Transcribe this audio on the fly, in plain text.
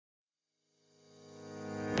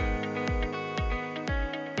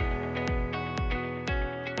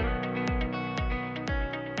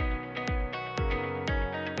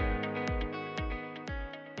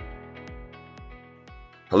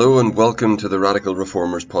Hello and welcome to the Radical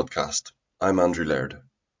Reformers podcast. I'm Andrew Laird.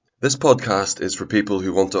 This podcast is for people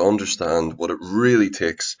who want to understand what it really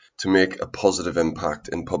takes to make a positive impact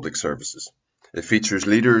in public services. It features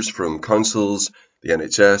leaders from councils, the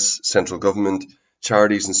NHS, central government,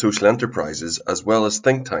 charities and social enterprises, as well as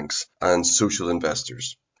think tanks and social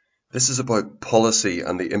investors. This is about policy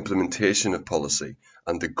and the implementation of policy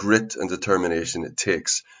and the grit and determination it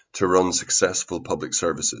takes to run successful public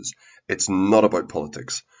services. It's not about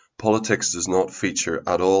politics. Politics does not feature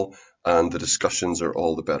at all, and the discussions are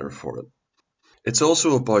all the better for it. It's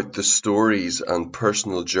also about the stories and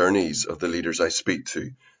personal journeys of the leaders I speak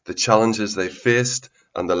to, the challenges they've faced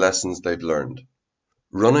and the lessons they've learned.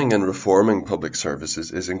 Running and reforming public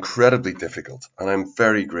services is incredibly difficult, and I'm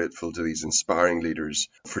very grateful to these inspiring leaders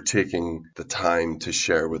for taking the time to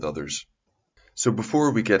share with others. So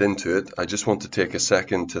before we get into it, I just want to take a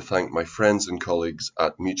second to thank my friends and colleagues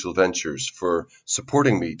at Mutual Ventures for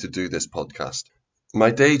supporting me to do this podcast.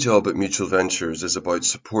 My day job at Mutual Ventures is about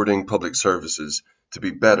supporting public services to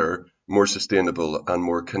be better, more sustainable, and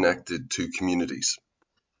more connected to communities.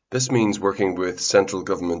 This means working with central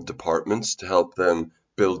government departments to help them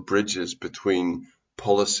build bridges between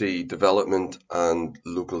policy development and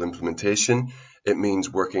local implementation. It means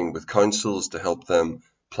working with councils to help them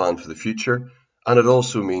plan for the future. And it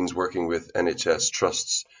also means working with NHS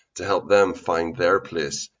trusts to help them find their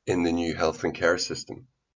place in the new health and care system.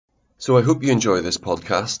 So I hope you enjoy this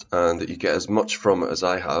podcast and that you get as much from it as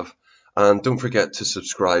I have. And don't forget to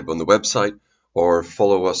subscribe on the website or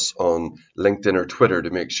follow us on LinkedIn or Twitter to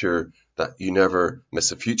make sure that you never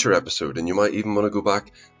miss a future episode, and you might even want to go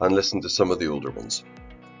back and listen to some of the older ones.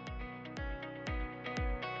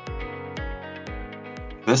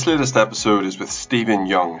 This latest episode is with Stephen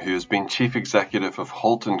Young, who has been Chief Executive of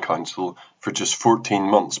Halton Council for just 14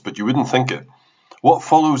 months, but you wouldn't think it. What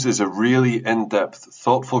follows is a really in-depth,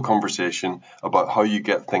 thoughtful conversation about how you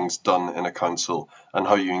get things done in a council and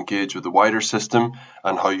how you engage with the wider system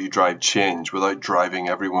and how you drive change without driving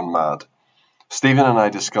everyone mad. Stephen and I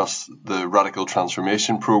discuss the Radical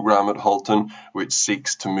Transformation Programme at Halton, which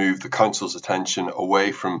seeks to move the council's attention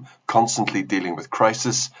away from constantly dealing with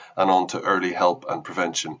crisis and onto early help and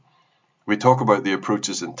prevention. We talk about the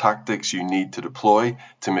approaches and tactics you need to deploy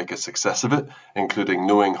to make a success of it, including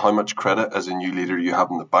knowing how much credit as a new leader you have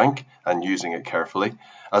in the bank and using it carefully,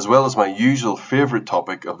 as well as my usual favourite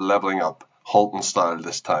topic of levelling up, Halton style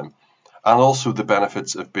this time, and also the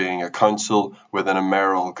benefits of being a council within a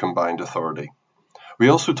Mayoral Combined Authority. We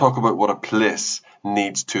also talk about what a place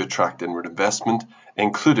needs to attract inward investment,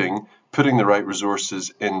 including putting the right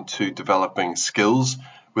resources into developing skills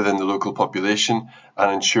within the local population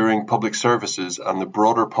and ensuring public services and the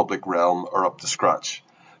broader public realm are up to scratch.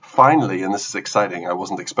 Finally, and this is exciting, I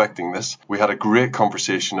wasn't expecting this, we had a great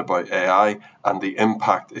conversation about AI and the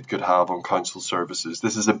impact it could have on council services.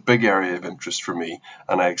 This is a big area of interest for me,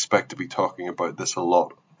 and I expect to be talking about this a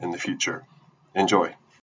lot in the future. Enjoy.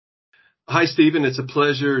 Hi, Stephen. It's a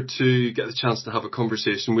pleasure to get the chance to have a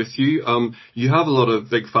conversation with you. You have a lot of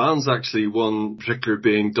big fans, actually, one particular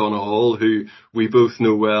being Donna Hall, who we both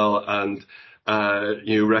know well and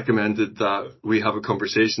recommended that we have a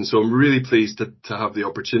conversation. So I'm really pleased to have the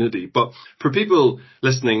opportunity. But for people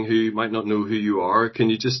listening who might not know who you are, can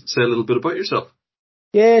you just say a little bit about yourself?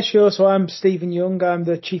 Yeah, sure. So I'm Stephen Young. I'm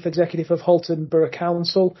the Chief Executive of Halton Borough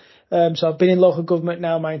Council. So I've been in local government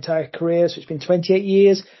now my entire career, so it's been 28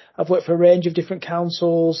 years. I've worked for a range of different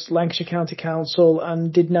councils, Lancashire County Council,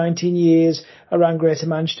 and did 19 years around Greater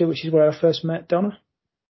Manchester, which is where I first met Donna.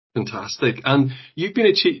 Fantastic. And you've been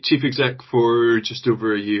a chief exec for just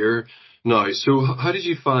over a year now. So how did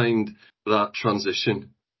you find that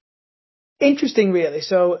transition? Interesting, really.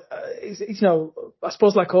 So, I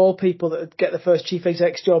suppose like all people that get the first chief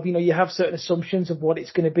exec's job, you have certain assumptions of what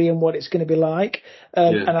it's going to be and what it's going to be like.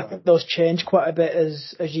 And I think those change quite a bit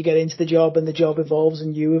as you get into the job and the job evolves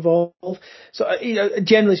and you evolve. So,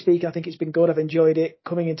 generally speaking, I think it's been good. I've enjoyed it.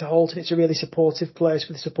 Coming into Halton, it's a really supportive place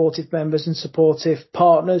with supportive members and supportive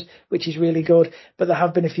partners, which is really good. But there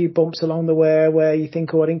have been a few bumps along the way where you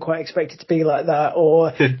think, I didn't quite expect it to be like that,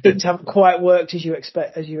 or things haven't quite worked as you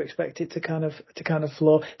expect it to kind of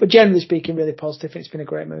flow. But generally speaking, really positive. It's been a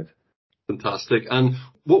great move. Fantastic. And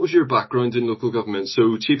what was your background in local government?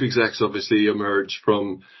 So chief execs obviously emerge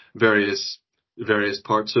from various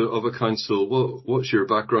parts of a council. What's your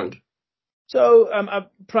background? So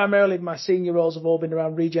primarily my senior roles have all been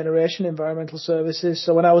around regeneration, environmental services.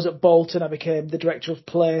 So when I was at Bolton, I became the Director of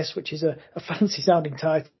Place, which is a fancy sounding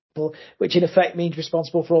title. which in effect means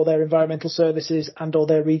responsible for all their environmental services and all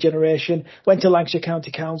their regeneration. Went to Lancashire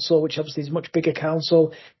County Council, which obviously is a much bigger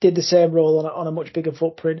council, did the same role on a much bigger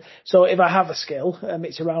footprint. So if I have a skill,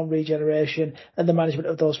 it's around regeneration and the management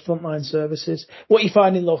of those frontline services. What you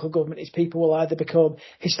find in local government is people will either become,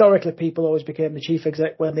 historically people always became the chief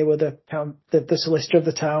exec when they were the solicitor of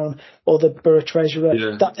the town or the borough treasurer.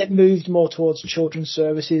 Yeah. That then moved more towards children's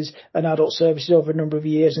services and adult services over a number of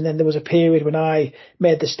years. And then there was a period when I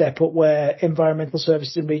made the step up where environmental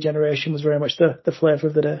services and regeneration was very much the flavour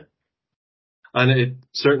of the day. And it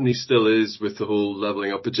certainly still is with the whole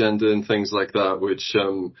levelling up agenda and things like that, which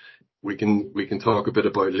we can talk a bit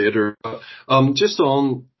about later. Just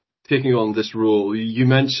on taking on this role, you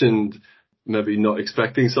mentioned maybe not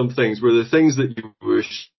expecting some things. Were there things that you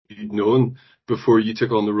wish you'd known before you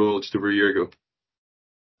took on the role just over a year ago?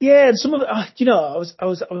 Yeah, and some of I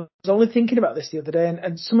was only thinking about this the other day,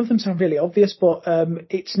 and some of them sound really obvious, but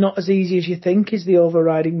it's not as easy as you think is the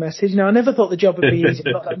overriding message. Now, I never thought the job would be easy,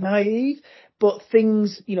 not that naive, but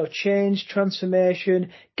things, change, transformation,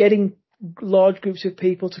 getting large groups of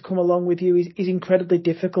people to come along with you is incredibly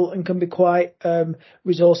difficult and can be quite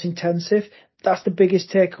resource intensive. That's the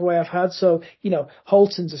biggest takeaway I've had. So,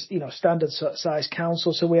 Halton's a, standard size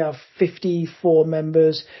council. So we have 54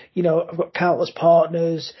 members, I've got countless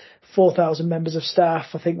partners, 4,000 members of staff,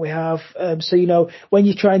 I think we have. So, when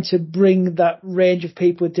you're trying to bring that range of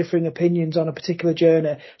people with differing opinions on a particular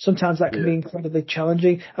journey, sometimes that can be incredibly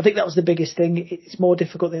challenging. I think that was the biggest thing. It's more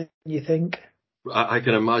difficult than you think. I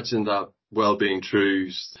can imagine that well being true.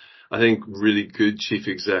 I think really good chief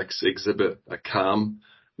execs exhibit a calm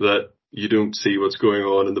that you don't see what's going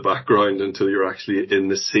on in the background until you're actually in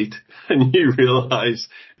the seat and you realize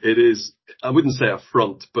it is, I wouldn't say a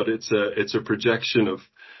front, but it's a projection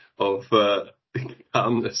of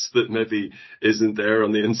calmness that maybe isn't there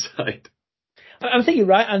on the inside. I think you're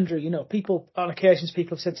right, Andrew. People on occasions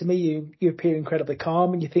people have said to me, you appear incredibly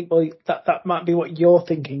calm, and you think, well, that might be what you're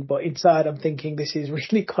thinking, but inside I'm thinking this is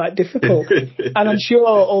really quite difficult. And I'm sure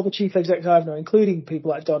all the chief execs I've known, including people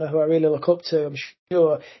like Donna, who I really look up to, I'm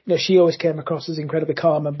sure, she always came across as incredibly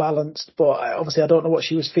calm and balanced, but obviously I don't know what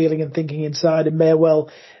she was feeling and thinking inside, and may well,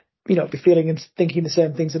 be feeling and thinking the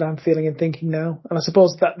same things that I'm feeling and thinking now. And I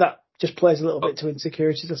suppose that just plays a little bit to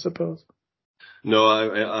insecurities, I suppose. No,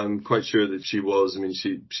 I'm quite sure that she was. I mean,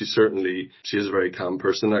 she is a very calm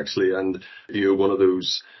person, actually. And, one of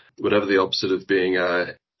those, whatever the opposite of being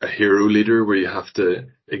a hero leader, where you have to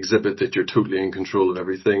exhibit that you're totally in control of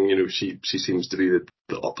everything. She seems to be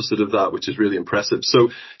the opposite of that, which is really impressive. So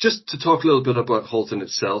just to talk a little bit about Halton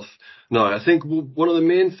itself. Now, I think one of the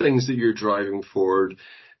main things that you're driving forward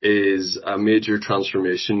is a major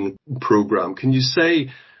transformation program. Can you say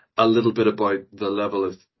a little bit about the level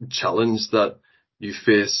of challenge that you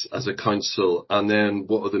face as a council, and then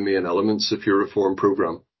what are the main elements of your reform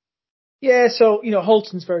programme? Yeah, so,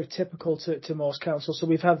 Halton's very typical to most councils. So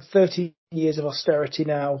we've had 30 years of austerity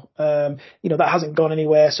now. That hasn't gone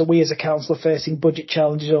anywhere. So we as a council are facing budget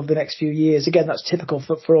challenges over the next few years. Again, that's typical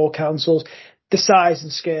for all councils. The size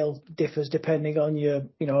and scale differs depending on your,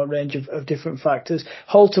 a range of different factors.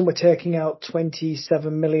 Halton, we're taking out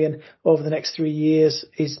 27 million over the next 3 years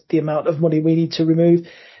is the amount of money we need to remove.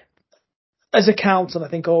 As a council, I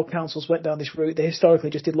think all councils went down this route. They historically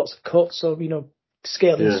just did lots of cuts, so,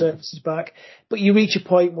 scaling services back. But you reach a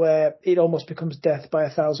point where it almost becomes death by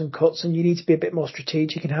 1,000 cuts, and you need to be a bit more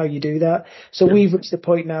strategic in how you do that. So we've reached the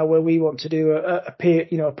point now where we want to do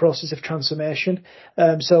a process of transformation.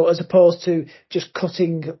 So as opposed to just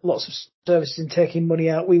cutting lots of services and taking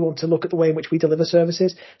money out, we want to look at the way in which we deliver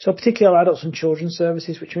services. So particularly our adults and children's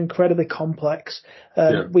services, which are incredibly complex.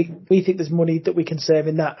 We think there's money that we can save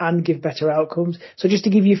in that and give better outcomes. So just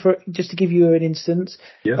to give you an instance,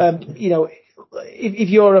 if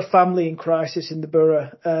you're a family in crisis in the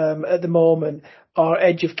borough at the moment, our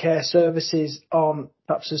edge of care services aren't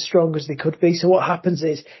perhaps as strong as they could be. So what happens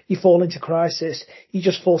is you fall into crisis, you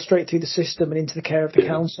just fall straight through the system and into the care of the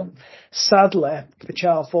council. Sadly, if a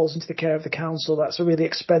child falls into the care of the council, that's a really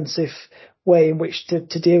expensive way in which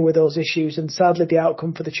to deal with those issues. And sadly, the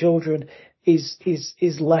outcome for the children is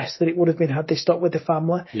less than it would have been had they stopped with the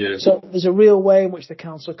family. Yeah. So there's a real way in which the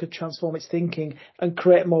council could transform its thinking and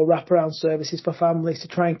create more wraparound services for families to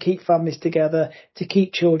try and keep families together, to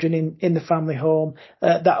keep children in the family home.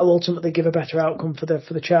 That will ultimately give a better outcome for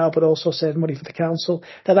the child, but also save money for the council.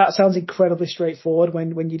 Now that sounds incredibly straightforward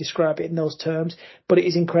when you describe it in those terms, but it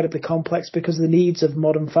is incredibly complex because the needs of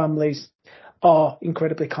modern families are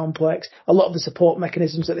incredibly complex. A lot of the support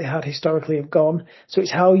mechanisms that they had historically have gone. So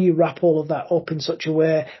it's how you wrap all of that up in such a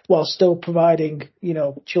way while still providing,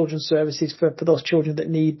 children's services for those children that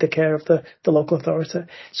need the care of the local authority.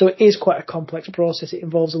 So it is quite a complex process. It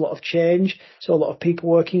involves a lot of change. So a lot of people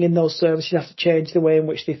working in those services have to change the way in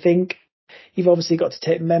which they think. You've obviously got to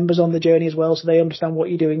take members on the journey as well, so they understand what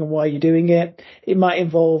you're doing and why you're doing it. It might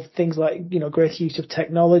involve things like, greater use of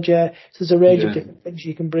technology. So there's a range of different things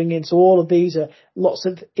you can bring in. So all of these are lots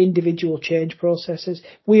of individual change processes.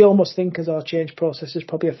 We almost think as our change process is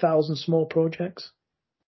probably 1,000 small projects.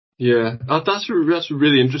 Yeah, that's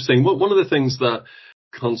really interesting. One of the things that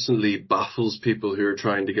constantly baffles people who are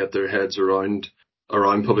trying to get their heads around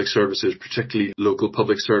public services, particularly local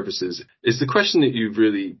public services, is the question that you've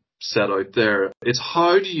really set out there. It's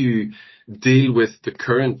how do you deal with the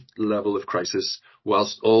current level of crisis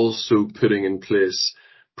whilst also putting in place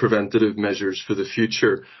preventative measures for the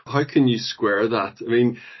future? How can you square that? I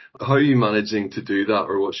mean, how are you managing to do that,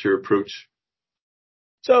 or what's your approach?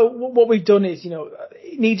 So what we've done is,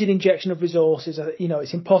 it needs an injection of resources.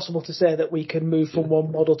 It's impossible to say that we can move from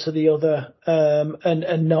one model to the other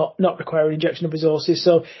and not require an injection of resources.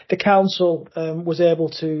 So the council was able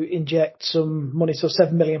to inject some money. So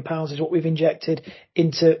 £7 million is what we've injected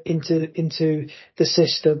into the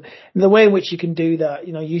system. And the way in which you can do that,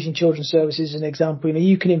 using children's services as an example,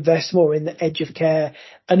 you can invest more in the edge of care.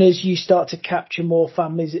 And as you start to capture more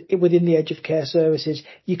families within the edge of care services,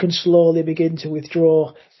 you can slowly begin to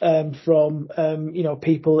withdraw from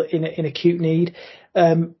people in acute need.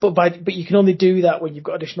 But you can only do that when you've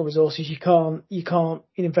got additional resources. You can't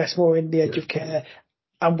invest more in the edge of care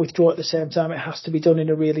and withdraw at the same time. It has to be done in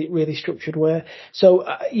a really, really structured way. So,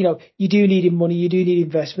 you do need money, you do need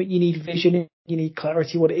investment, you need vision, you need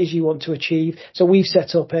clarity, what it is you want to achieve. So we've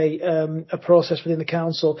set up a process within the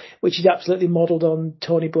council, which is absolutely modelled on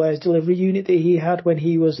Tony Blair's delivery unit that he had when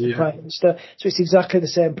he was the Prime Minister. So it's exactly the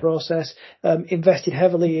same process, invested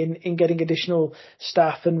heavily in getting additional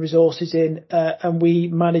staff and resources in, and we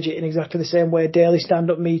manage it in exactly the same way. Daily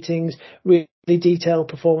stand-up meetings, really detailed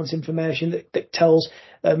performance information that tells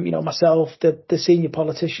myself, the senior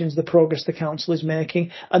politicians, the progress the council is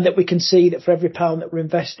making, and that we can see that for every pound that we're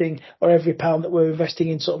investing, or every pound that we're investing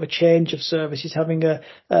in sort of a change of service, is having a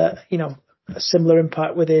similar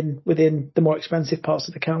impact within the more expensive parts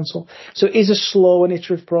of the council. So it is a slow and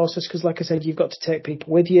iterative process because, like I said, you've got to take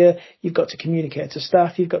people with you, you've got to communicate to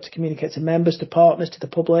staff, you've got to communicate to members, to partners, to the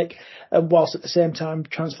public, whilst at the same time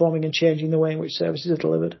transforming and changing the way in which services are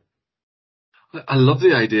delivered. I love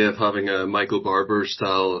the idea of having a Michael Barber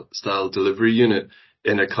style delivery unit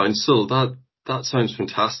in a council. That sounds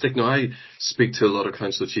fantastic. Now, I speak to a lot of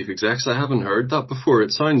council chief execs. I haven't heard that before.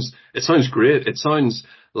 It sounds great. It sounds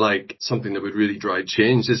like something that would really drive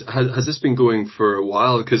change. Has this been going for a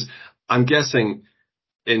while? Because I'm guessing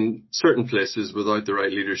in certain places, without the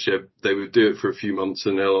right leadership, they would do it for a few months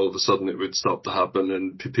and then all of a sudden it would stop to happen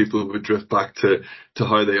and people would drift back to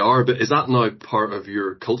how they are. But is that now part of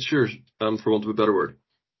your culture, for want of a better word?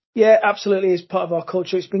 Yeah, absolutely. It's part of our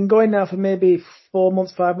culture. It's been going now for maybe 4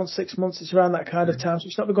 months, 5 months, 6 months. It's around that kind of time. So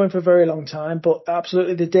it's not been going for a very long time, but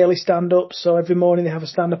absolutely the daily stand-up. So every morning they have a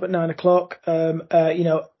stand-up at 9 o'clock.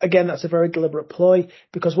 Again, that's a very deliberate ploy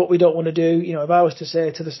because what we don't want to do, if I was to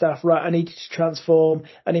say to the staff, right, I need you to transform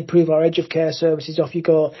and improve our edge of care services, off you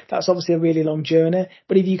go. That's obviously a really long journey.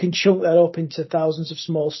 But if you can chunk that up into thousands of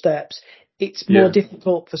small steps, it's more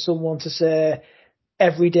difficult for someone to say,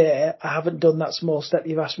 every day, I haven't done that small step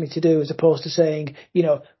you've asked me to do, as opposed to saying,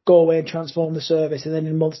 go away and transform the service, and then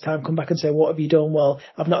in a month's time come back and say, what have you done? Well,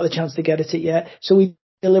 I've not had the chance to get at it yet. So we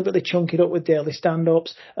deliberately chunk it up with daily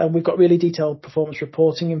stand-ups, and we've got really detailed performance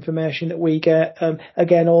reporting information that we get,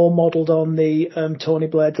 again, all modelled on the Tony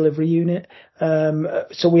Blair delivery unit.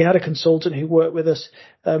 So we had a consultant who worked with us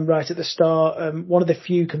right at the start, one of the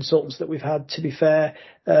few consultants that we've had, to be fair,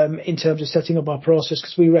 in terms of setting up our process,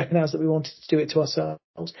 because we recognised that we wanted to do it to ourselves.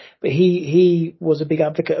 But he was a big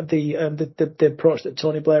advocate of the approach that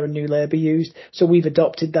Tony Blair and New Labour used. So we've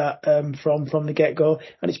adopted that from the get-go,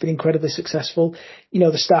 and it's been incredibly successful.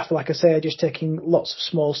 The staff, like I say, are just taking lots of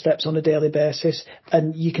small steps on a daily basis,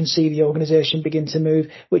 and you can see the organisation begin to move,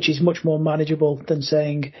 which is much more manageable than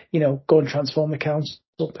saying, go and transform the council,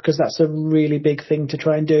 because that's a really big thing to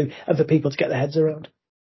try and do and for people to get their heads around.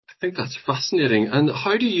 I think that's fascinating. And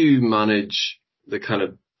how do you manage the kind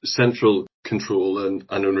of central control and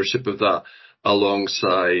ownership of that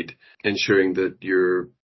alongside ensuring that your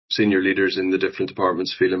senior leaders in the different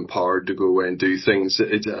departments feel empowered to go away and do things?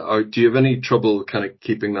 Do you have any trouble kind of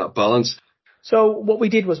keeping that balance? So what we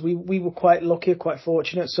did was we were quite lucky, quite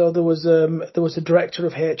fortunate. So there was a director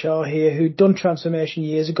of HR here who'd done transformation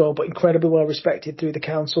years ago, but incredibly well respected through the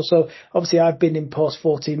council. So obviously I've been in post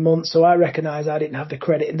 14 months, so I recognise I didn't have the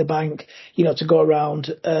credit in the bank, to go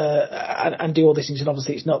around and do all these things. And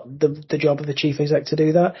obviously it's not the job of the chief exec to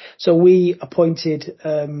do that. So we appointed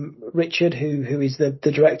Richard, who is the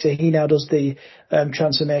director. He now does the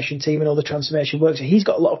transformation team and all the transformation work. So he's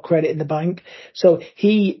got a lot of credit in the bank. So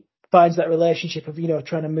he finds that relationship of,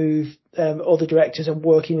 trying to move other directors and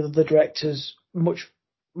working with other directors much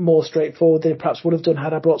more straightforward than it perhaps would have done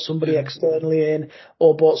had I brought somebody externally in,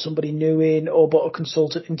 or brought somebody new in, or brought a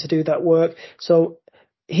consultant in to do that work. So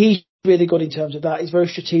he's really good in terms of that. He's very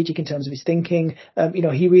strategic in terms of his thinking.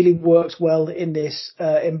 He really works well in this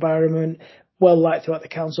environment, well liked throughout the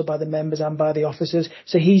council by the members and by the officers.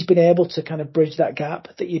 So he's been able to kind of bridge that gap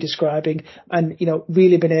that you're describing, and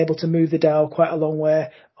really been able to move the dial quite a long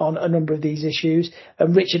way on a number of these issues.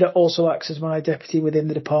 And Richard also acts as my deputy within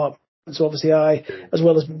the department. So obviously I, as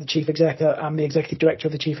well as the chief exec, I'm the executive director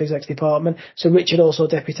of the chief exec's department. So Richard also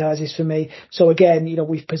deputises for me. So again,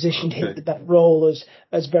 we've positioned him that role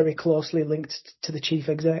as very closely linked to the chief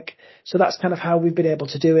exec. So that's kind of how we've been able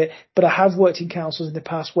to do it. But I have worked in councils in the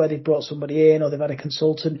past where they've brought somebody in or they've had a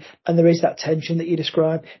consultant, and there is that tension that you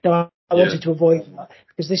describe. Now, I wanted to avoid that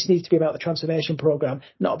because this needs to be about the transformation programme,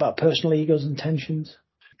 not about personal egos and tensions.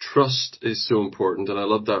 Trust is so important, and I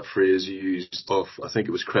love that phrase you used of, I think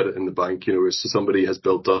it was credit in the bank, as somebody has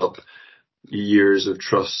built up years of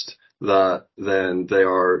trust, that then they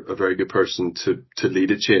are a very good person to lead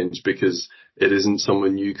a change, because it isn't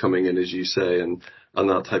someone new coming in, as you say, and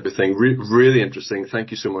that type of thing. Really interesting. Thank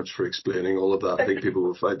you so much for explaining all of that. I think people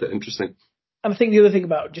will find that interesting. And I think the other thing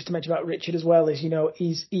just to mention about Richard as well is,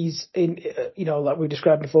 he's in, like we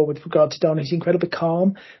described before with regard to Don, he's incredibly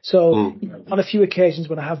calm. So on a few occasions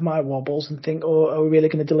when I have my wobbles and think, oh, are we really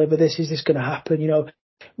going to deliver this? Is this going to happen?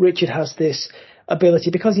 Richard has this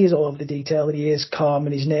ability, because he is all over the detail and he is calm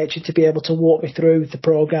in his nature, to be able to walk me through the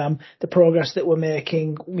programme, the progress that we're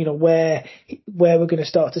making, where we're going to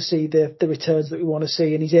start to see the returns that we want to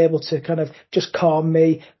see, and he's able to kind of just calm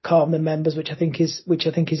the members, which I think is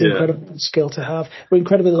incredible skill to have. We're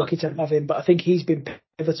incredibly lucky to have him, but I think he's been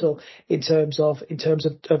pivotal in terms of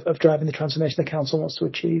driving the transformation the council wants to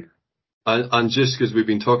achieve. And just because we've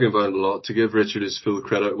been talking about it a lot, to give Richard his full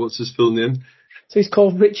credit, what's his full name? So he's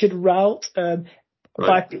called Richard Rout.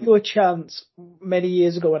 By pure chance, many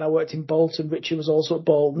years ago when I worked in Bolton, Richard was also at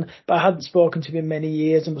Bolton, but I hadn't spoken to him in many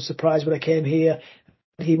years and was surprised when I came here.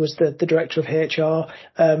 He was the director of HR.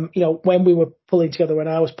 When we were when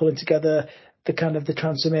I was pulling together the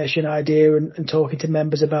transformation idea and talking to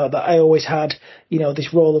members about that, I always had,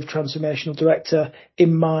 this role of transformational director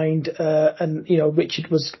in mind. And Richard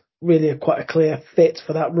was really quite a clear fit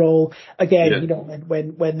for that role. Again,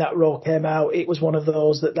 when that role came out, it was one of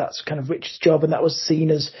those that's kind of Richard's job, and that was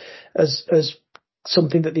seen as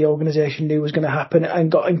something that the organisation knew was going to happen,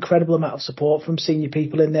 and got incredible amount of support from senior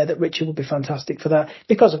people in there that Richard would be fantastic for that,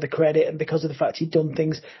 because of the credit and because of the fact he'd done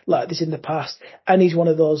things like this in the past. And he's one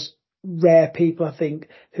of those rare people, I think,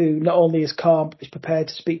 who not only is calm, but is prepared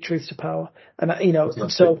to speak truth to power. And,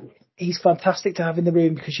 so he's fantastic to have in the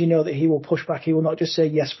room, because that he will push back. He will not just say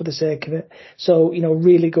yes for the sake of it. So,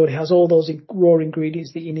 really good. He has all those raw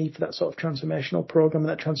ingredients that you need for that sort of transformational programme and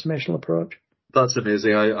that transformational approach. That's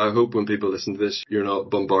amazing. I hope when people listen to this, you're not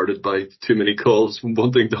bombarded by too many calls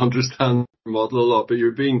wanting to understand the model a lot, but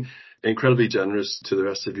you're being incredibly generous to the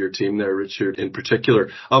rest of your team there, Richard, in particular.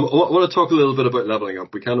 I want to talk a little bit about levelling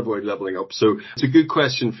up. We can't avoid levelling up. So it's a good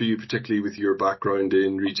question for you, particularly with your background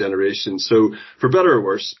in regeneration. So for better or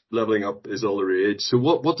worse, levelling up is all the rage. So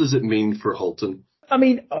what does it mean for Halton?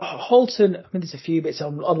 Halton, there's a few bits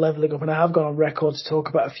on levelling up, and I have gone on record to talk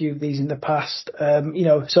about a few of these in the past.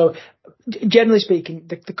 So generally speaking,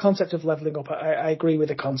 the concept of levelling up, I agree with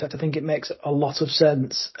the concept. I think it makes a lot of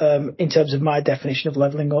sense in terms of my definition of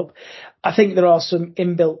levelling up. I think there are some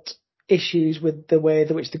inbuilt issues with the way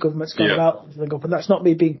in which the government's gone about levelling up, and that's not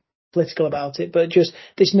me being political about it, but just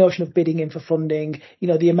this notion of bidding in for funding,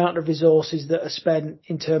 the amount of resources that are spent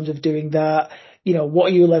in terms of doing that. What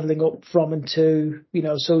are you levelling up from and to?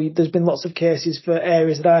 So there's been lots of cases for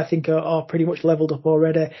areas that I think are pretty much levelled up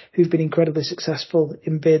already, who've been incredibly successful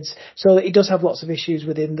in bids. So it does have lots of issues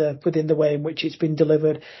within the way in which it's been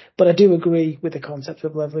delivered. But I do agree with the concept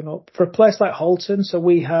of levelling up. For a place like Halton, so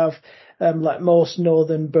we have, like most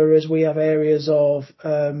northern boroughs, we have areas of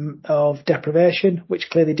deprivation, which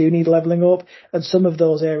clearly do need levelling up. And some of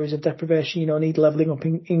those areas of deprivation, need levelling up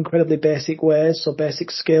in incredibly basic ways. So basic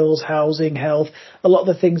skills, housing, health, a lot of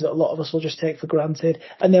the things that a lot of us will just take for granted.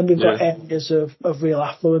 And then we've got areas of real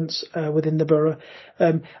affluence within the borough.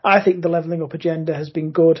 I think the levelling up agenda has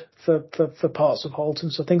been good for parts of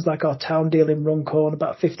Halton. So things like our town deal in Runcorn,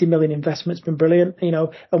 about 50 million investment's been brilliant,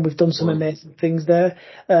 and we've done some amazing things there.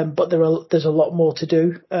 But there's a lot more to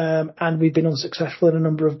do. And we've been unsuccessful in a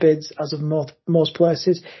number of bids as of most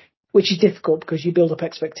places, which is difficult because you build up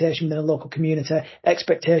expectation within a local community,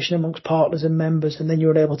 expectation amongst partners and members, and then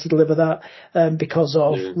you're unable to deliver that because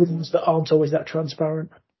of rules that aren't always that transparent.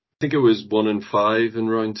 I think it was 1 in 5 in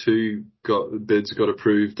round 2 bids got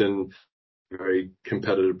approved in a very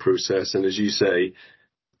competitive process. And as you say,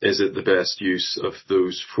 is it the best use of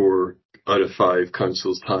those 4 out of 5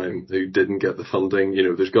 councils' time who didn't get the funding?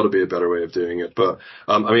 There's got to be a better way of doing it. But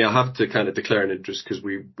I have to kind of declare an interest because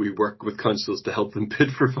we work with councils to help them bid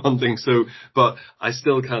for funding. But I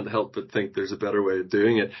still can't help but think there's a better way of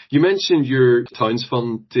doing it. You mentioned your Towns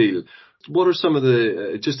Fund deal. What are some of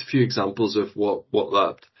just a few examples of what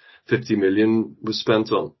that 50 million was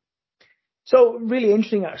spent on? So really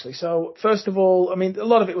interesting, actually. So first of all, a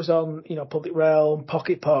lot of it was on, public realm,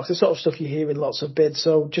 pocket parks, the sort of stuff you hear in lots of bids.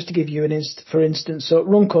 So just to give you for instance, so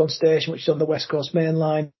Runcorn Station, which is on the West Coast Main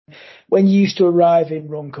Line, when you used to arrive in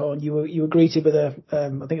Runcorn, you were greeted with I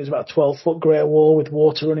think it was about a 12-foot grey wall with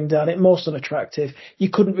water running down it, most unattractive. You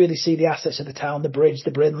couldn't really see the assets of the town, the bridge,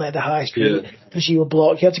 the Brindley, the High Street, because you were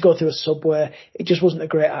blocked. You had to go through a subway. It just wasn't a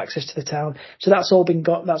great access to the town. So that's all been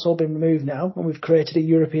removed now, and we've created a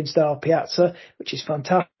European-style piazza, which is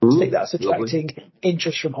fantastic. That's attracting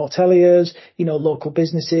interest from hoteliers, local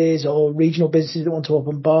businesses or regional businesses that want to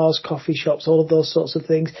open bars, coffee shops, all of those sorts of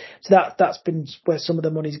things. So that's been where some of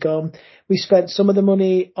the money's gone. We spent some of the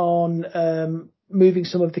money on moving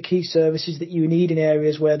some of the key services that you need in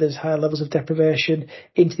areas where there's higher levels of deprivation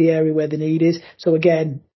into the area where the need is. So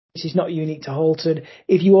again, this is not unique to Halton.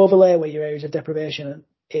 If you overlay where your areas of deprivation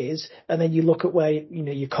is, and then you look at where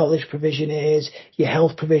your college provision is, your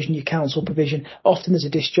health provision, your council provision, often there's a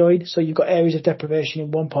disjoint. So you've got areas of deprivation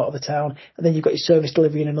in one part of the town, and then you've got your service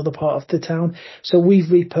delivery in another part of the town. So we've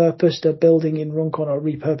repurposed a building in Runcorn, or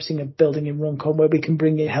repurposing a building in Runcorn, where we can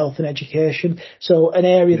bring in health and education. So an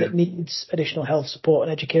area that needs additional health support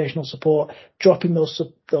and educational support, dropping those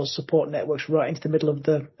support networks right into the middle of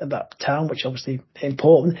that town, which obviously is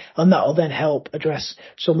important, and that will then help address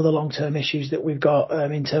some of the long-term issues that we've got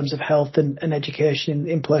in terms of health and education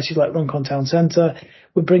in places like Runcorn Town Centre.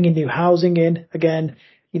 We're bringing new housing in again,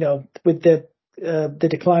 with the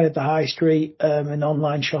decline of the high street and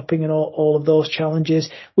online shopping and all of those challenges.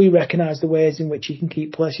 We recognise the ways in which you can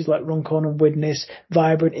keep places like Runcorn and Widnes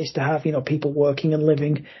vibrant is to have people working and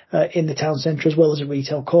living in the town centre as well as a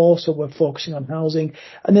retail core. So we're focusing on housing,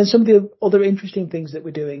 and then some of the other interesting things that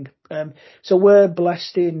we're doing. So we're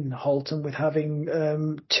blessed in Halton with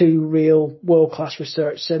having 2 real world-class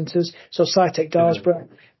research centres. So SciTech Daresborough,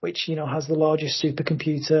 which has the largest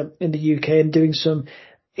supercomputer in the UK and doing some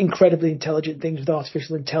incredibly intelligent things with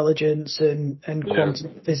artificial intelligence and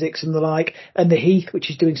quantum physics and the like, and the Heath, which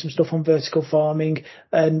is doing some stuff on vertical farming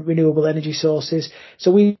and renewable energy sources. So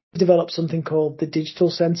we developed something called the Digital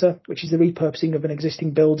Centre, which is the repurposing of an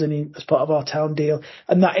existing building as part of our town deal,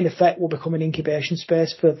 and that in effect will become an incubation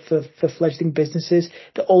space for fledgling businesses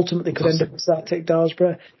that ultimately could end up with SciTech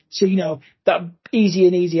Daresborough. So that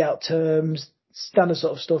easy out terms, standard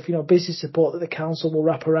sort of stuff, business support that the council will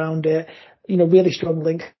wrap around it, really strong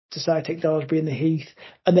link to SciTech Daresbury and the Heath.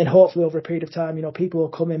 And then hopefully over a period of time, people will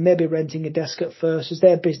come in, maybe renting a desk at first as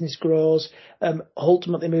their business grows,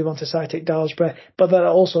 ultimately move on to SciTech Daresbury. But that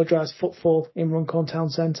also drives footfall in Runcorn Town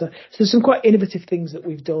Centre. So there's some quite innovative things that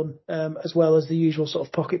we've done, as well as the usual sort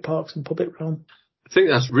of pocket parks and public realm. I think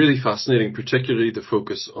that's really fascinating, particularly the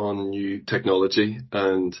focus on new technology.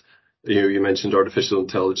 And you mentioned artificial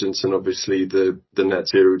intelligence and obviously the net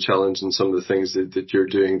zero challenge and some of the things that you're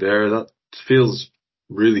doing there. That feels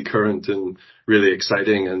really current and really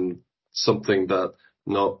exciting, and something that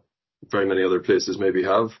not very many other places maybe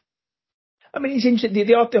have. It's interesting,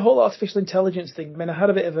 the whole artificial intelligence thing. I had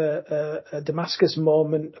a bit of a Damascus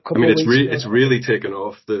moment a couple of weeks ago. It's really taken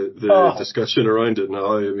off the discussion around it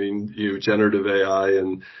now. Generative AI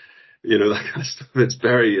and that kind of stuff. It's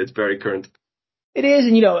very current. It is,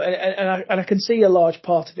 and I can see a large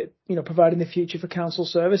part of it, providing the future for council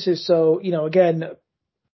services. So, again,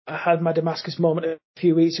 I had my Damascus moment a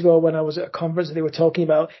few weeks ago when I was at a conference and they were talking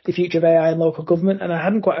about the future of AI in local government, and I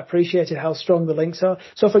hadn't quite appreciated how strong the links are.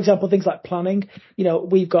 So, for example, things like planning,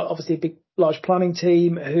 we've got obviously a big large planning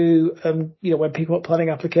team who, when people put planning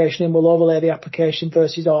application in, will overlay the application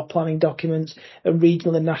versus our planning documents and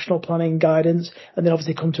regional and national planning guidance, and then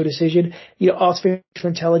obviously come to a decision. Artificial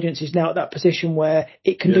intelligence is now at that position where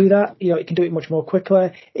it can do that. It can do it much more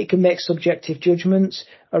quickly. It can make subjective judgments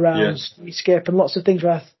around escape and lots of things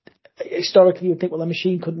where historically you would think, well, a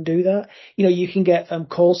machine couldn't do that. You can get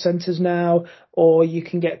call centers now, or you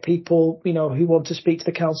can get people, who want to speak to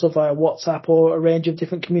the council via WhatsApp or a range of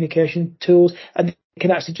different communication tools, and they can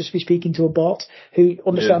actually just be speaking to a bot who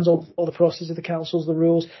understands all the processes of the councils, the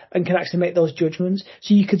rules, and can actually make those judgments.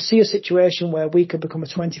 So you could see a situation where we could become a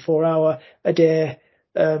 24-hour a day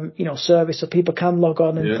service, so people can log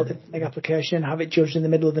on and put the application and have it judged in the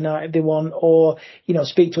middle of the night if they want, or,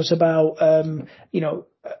 speak to us about,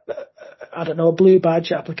 I don't know, a blue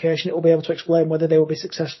badge application. It will be able to explain whether they will be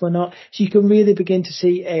successful or not. So you can really begin to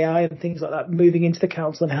see AI and things like that moving into the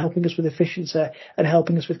council and helping us with efficiency and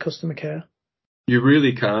helping us with customer care. You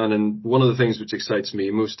really can. And one of the things which excites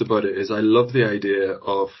me most about it is I love the idea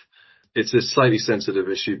of, it's a slightly sensitive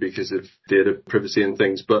issue because of data privacy and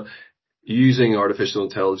things, but using artificial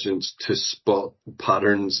intelligence to spot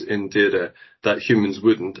patterns in data that humans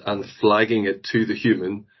wouldn't, and flagging it to the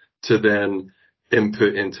human to then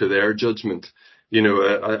input into their judgment.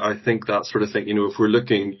 I think that sort of thing, if we're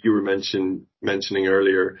looking, you were mentioning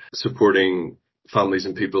earlier, supporting families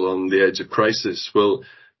and people on the edge of crisis. Well,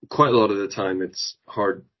 quite a lot of the time it's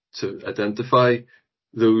hard to identify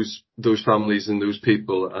those families and those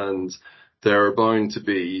people, and there are bound to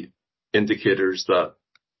be indicators that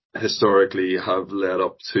historically have led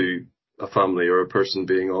up to a family or a person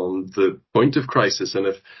being on the point of crisis. And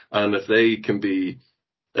if they can be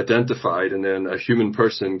identified, and then a human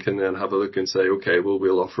person can then have a look and say, okay, well,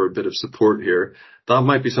 we'll offer a bit of support here, that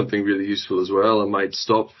might be something really useful as well, and might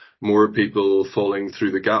stop more people falling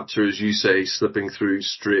through the gaps, or, as you say, slipping through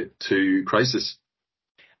straight to crisis.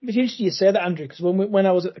 It's interesting you say that, Andrew, because when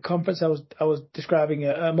I was at the conference I was describing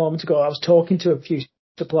a moment ago, I was talking to a few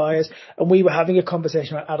suppliers, and we were having a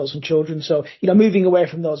conversation about adults and children. So, moving away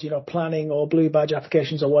from those, planning or blue badge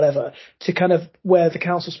applications or whatever, to kind of where the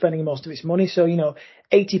council's spending most of its money. So,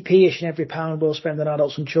 80p-ish in every pound we'll spend on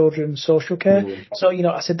adults and children social care. Mm-hmm. So,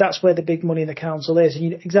 I said that's where the big money in the council is.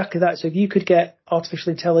 And exactly that. So if you could get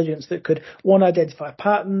artificial intelligence that could, one, identify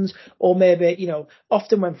patterns, or maybe,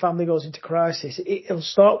 often when family goes into crisis, it'll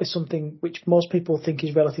start with something which most people think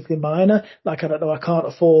is relatively minor. Like, I don't know, I can't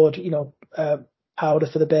afford, powder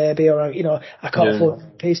for the baby, or, I can't afford a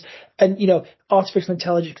piece. And, artificial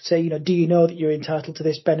intelligence could say, do you know that you're entitled to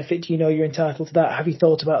this benefit? Do you know you're entitled to that? Have you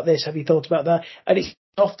thought about this? Have you thought about that? And it's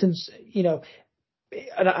often,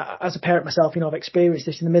 and as a parent myself, I've experienced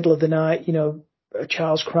this in the middle of the night, a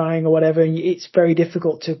child's crying or whatever, and it's very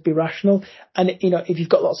difficult to be rational. And, if you've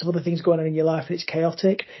got lots of other things going on in your life and it's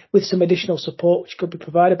chaotic, with some additional support, which could be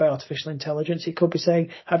provided by artificial intelligence, it could be saying,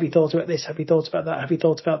 have you thought about this? Have you thought about that? Have you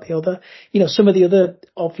thought about the other? Some of the other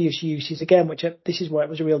obvious uses, again, this is where it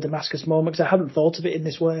was a real Damascus moment, because I hadn't thought of it in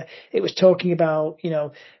this way. It was talking about,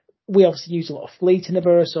 we obviously use a lot of fleet in the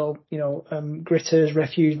borough, so, gritters,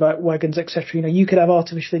 refuse wagons, etc. You could have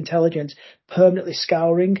artificial intelligence permanently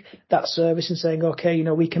scouring that service and saying, okay,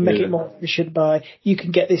 we can make it more efficient by, you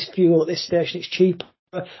can get this fuel at this station, it's cheaper.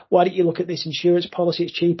 Why don't you look at this insurance policy?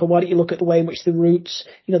 It's cheaper. Why don't you look at the way in which the routes,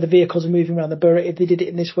 the vehicles are moving around the borough? If they did it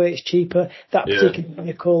in this way, it's cheaper. That particular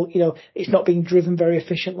vehicle, it's not being driven very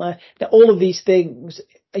efficiently. Now, all of these things,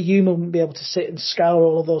 a human wouldn't be able to sit and scour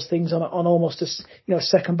all of those things on almost a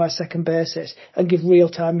second by second basis and give real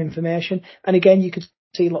time information. And again, you could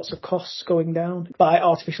see lots of costs going down by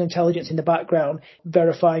artificial intelligence in the background,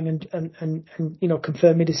 verifying and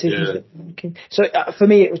confirming decisions that we're making. So for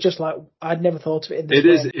me, it was just like, I'd never thought of it in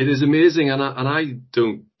this way. It is amazing, and I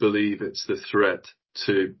don't believe it's the threat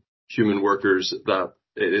to human workers that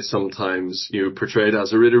it is sometimes portrayed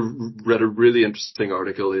as. I read a really interesting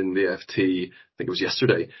article in the FT, I think it was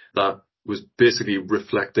yesterday, that was basically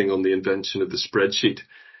reflecting on the invention of the spreadsheet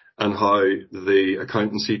and how the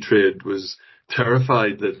accountancy trade was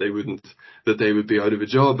terrified that they would be out of a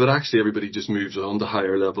job, but actually everybody just moves on to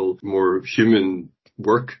higher level, more human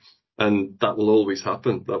work. And that will always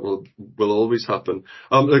happen. That will always happen.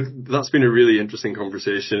 Look, that's been a really interesting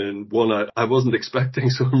conversation, and one I wasn't expecting,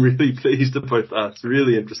 so I'm really pleased about that. It's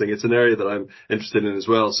really interesting. It's an area that I'm interested in as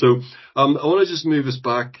well. So I want to just move us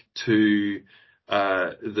back to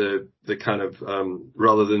the kind of,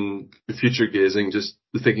 rather than future gazing, just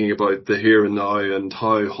thinking about the here and now and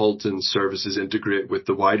how Halton services integrate with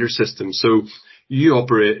the wider system. So you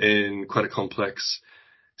operate in quite a complex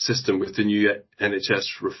system with the new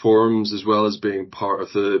NHS reforms, as well as being part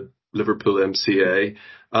of the Liverpool MCA.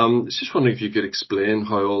 Just wondering if you could explain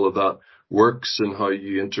how all of that works and how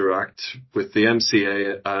you interact with the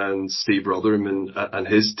MCA and Steve Rotherham and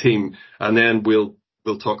his team. And then we'll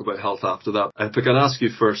talk about health after that. If I can ask you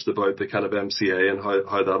first about the kind of MCA and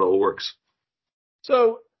how that all works.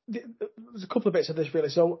 So there's a couple of bits of this really.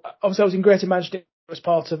 So obviously I was in Greater Manchester as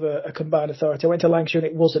part of a combined authority. I went to Lancashire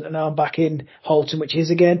and it wasn't, and now I'm back in Halton, which is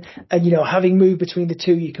again. And having moved between the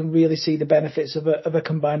two, you can really see the benefits of a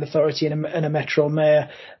combined authority and a metro mayor.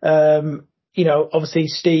 Obviously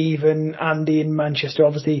Steve and Andy in Manchester,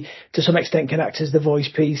 obviously to some extent can act as the voice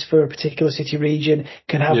piece for a particular city region,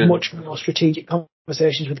 can have much more strategic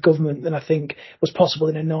conversations with government than I think was possible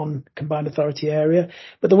in a non-combined authority area.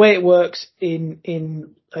 But the way it works in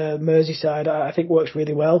Merseyside, I think works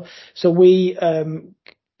really well. So we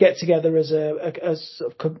get together as a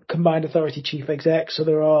combined authority chief exec. So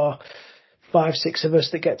there are 5-6 of us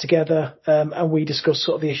that get together and we discuss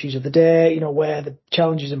sort of the issues of the day, where the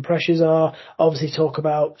challenges and pressures are, obviously talk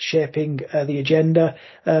about shaping the agenda.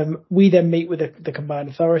 We then meet with the combined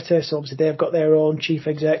authority, so obviously they've got their own chief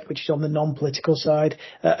exec, which is on the non-political side,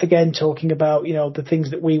 again talking about the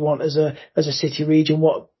things that we want as a city region,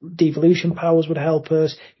 what devolution powers would help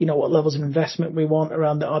us, what levels of investment we want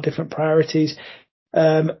around our different priorities.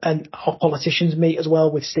 And our politicians meet as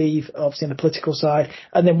well with Steve, obviously on the political side,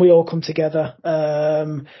 and then we all come together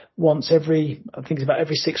once every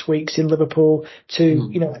 6 weeks in Liverpool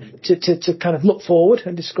to kind of look forward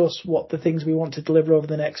and discuss what the things we want to deliver over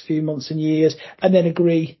the next few months and years, and then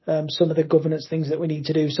agree some of the governance things that we need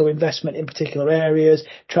to do. So investment in particular areas,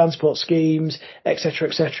 transport schemes, etc.,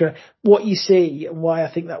 etc. What you see and why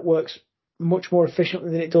I think that works much more efficiently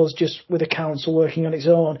than it does just with a council working on its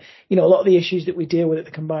own. A lot of the issues that we deal with at the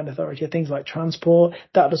combined authority are things like transport.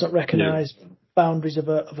 That doesn't recognise boundaries of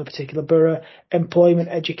a particular borough, employment,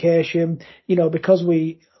 education. Because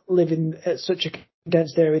we live in such a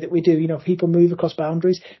condensed area that we do, people move across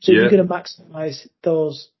boundaries. So you're going to maximise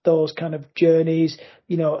those kind of journeys,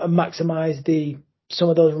 and maximise some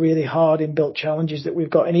of those really hard inbuilt challenges that we've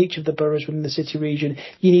got in each of the boroughs within the city region.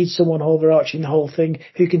 You need someone overarching the whole thing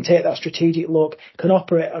who can take that strategic look, can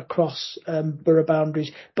operate across borough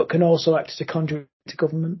boundaries, but can also act as a conduit to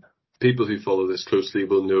government. People who follow this closely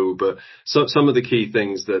will know, but some of the key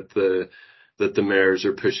things that the mayors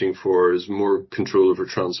are pushing for is more control over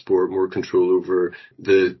transport, more control over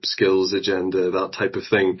the skills agenda, that type of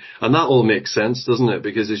thing. And that all makes sense, doesn't it?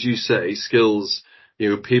 Because as you say, skills,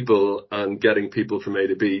 people and getting people from A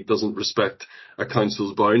to B doesn't respect a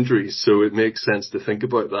council's boundaries. So it makes sense to think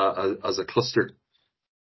about that as a cluster.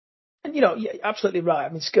 And, you're absolutely right. I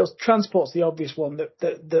mean, skills, transport's the obvious one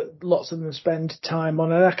that lots of them spend time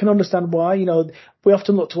on. And I can understand why. We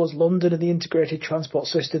often look towards London and the integrated transport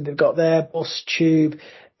system they've got there, bus, tube,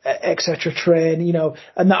 etc., train,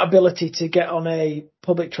 and that ability to get on a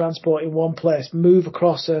public transport in one place, move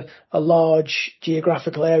across a large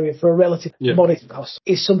geographical area for a relative modest cost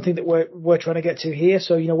is something that we're trying to get to here.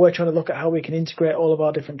 So, we're trying to look at how we can integrate all of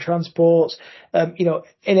our different transports,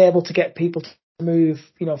 enable to get people to move,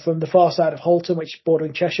 from the far side of Halton, which is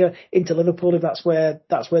bordering Cheshire, into Liverpool if that's where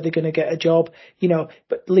they're going to get a job,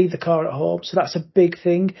 but leave the car at home. So that's a big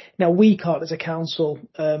thing. Now we can't, as a council,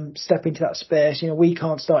 step into that space. We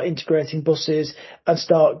can't start integrating buses and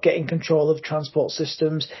start getting control of transport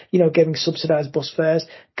systems, giving subsidised bus fares.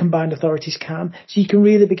 Combined authorities can. So you can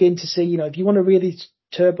really begin to see, if you want to really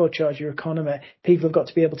turbocharge your economy, people have got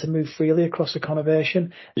to be able to move freely across a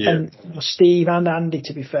conurbation. And Steve and Andy,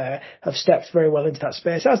 to be fair, have stepped very well into that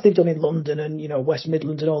space, as they've done in London and West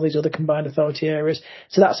Midlands and all these other combined authority areas.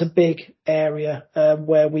 So that's a big area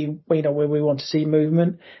where we want to see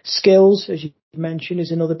movement. Skills, as you mentioned,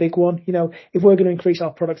 is another big one. If we're going to increase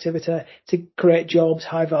our productivity to create jobs,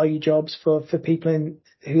 high value jobs for people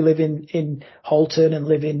who live in Halton and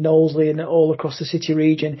live in Knowsley and all across the city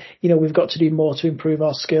region, we've got to do more to improve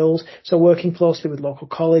our skills. So working closely with local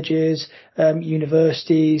colleges,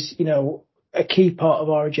 universities, a key part of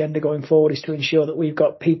our agenda going forward is to ensure that we've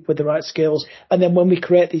got people with the right skills. And then when we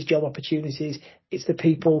create these job opportunities, it's the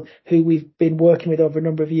people who we've been working with over a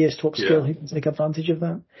number of years to upskill who can take advantage of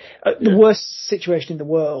that. The worst situation in the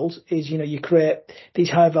world is, you create these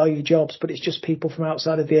high value jobs, but it's just people from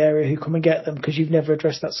outside of the area who come and get them because you've never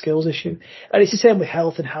addressed that skills issue. And it's the same with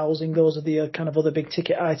health and housing. Those are the kind of other big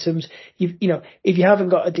ticket items. If you haven't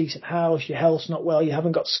got a decent house, your health's not well, you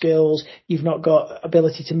haven't got skills, you've not got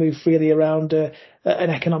ability to move freely around an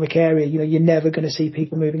economic area, you're never going to see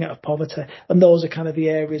people moving out of poverty. And those are kind of the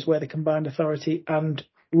areas where the combined authority and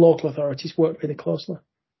local authorities work really closely.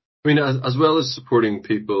 I mean, as well as supporting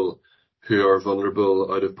people who are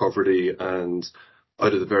vulnerable out of poverty and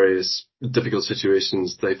out of the various difficult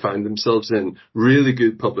situations they find themselves in. Really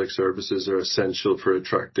good public services are essential for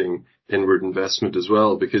attracting inward investment as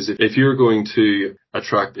well, because if you're going to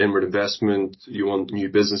attract inward investment, you want new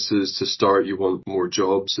businesses to start, you want more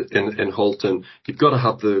jobs in Halton, you've got to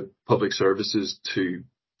have the public services to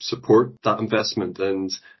support that investment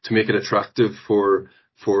and to make it attractive for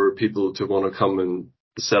people to want to come and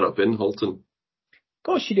set up in Halton. Of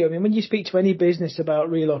course you do. I mean, when you speak to any business about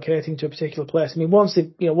relocating to a particular place, I mean, once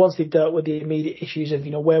they've dealt with the immediate issues of,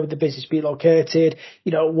 where would the business be located,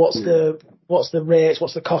 what's the rates,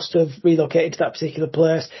 what's the cost of relocating to that particular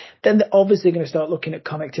place, then they're obviously going to start looking at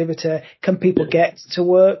connectivity. Can people get to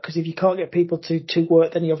work? Because if you can't get people to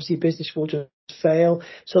work, then obviously business will just fail.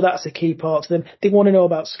 So that's a key part to them. They want to know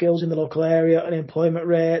about skills in the local area and employment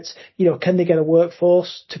rates. Can they get a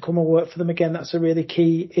workforce to come and work for them? Again, that's a really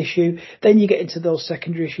key issue. Then you get into those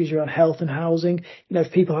secondary issues around health and housing.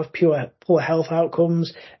 If people have poor health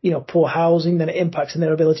outcomes, poor housing, then it impacts on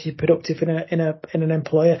their ability to be productive in an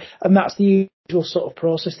employer. And that's the usual sort of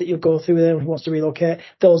process that you'll go through with anyone who wants to relocate.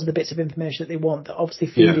 Those are the bits of information that they want that obviously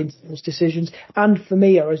feed into those decisions. And for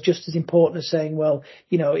me, are just as important as saying, well,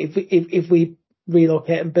 if we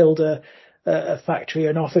relocate and build a factory or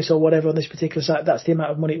an office or whatever on this particular site, that's the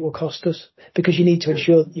amount of money it will cost us, because you need to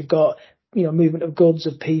ensure that you've got movement of goods,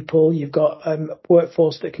 of people, you've got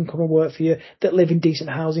workforce that can come and work for you, that live in decent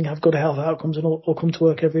housing, have good health outcomes, and all come to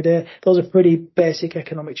work every day. Those are pretty basic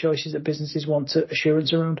economic choices that businesses want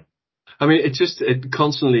assurance around. I mean, it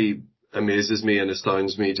constantly amazes me and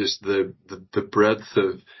astounds me, just the breadth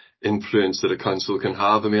of influence that a council can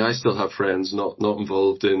have. I mean, I still have friends not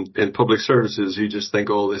involved in public services who just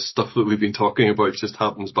think all this stuff that we've been talking about just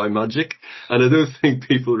happens by magic. And I don't think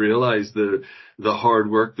people realise the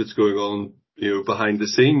hard work that's going on, behind the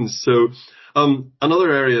scenes. So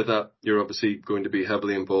another area that you're obviously going to be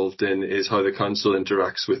heavily involved in is how the council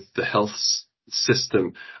interacts with the health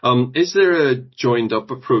system. Is there a joined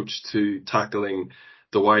up approach to tackling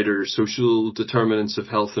the wider social determinants of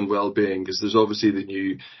health and well-being? Because there's obviously the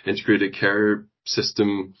new integrated care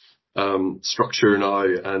system structure now,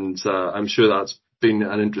 and I'm sure that's been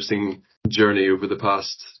an interesting journey over the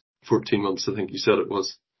past 14 months, I think you said it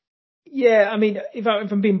was. Yeah, I mean, if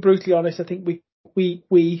I'm being brutally honest, I think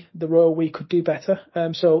the Royal We could do better.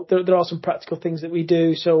 So there are some practical things that we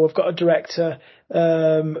do. So we've got a director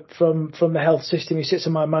from the health system who sits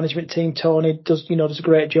on my management team. Tony does a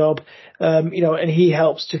great job. And he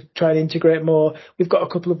helps to try and integrate more. We've got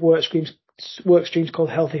a couple of work streams called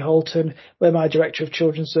Healthy Halton, where my Director of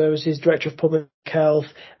Children's Services, Director of Public Health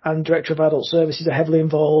and Director of Adult Services are heavily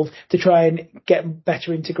involved to try and get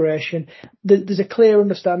better integration. There's a clear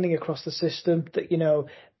understanding across the system that,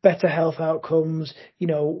 better health outcomes,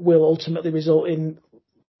 will ultimately result in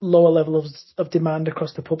lower levels of demand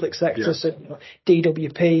across the public sector. Yeah. So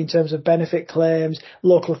DWP in terms of benefit claims,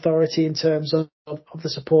 local authority in terms of the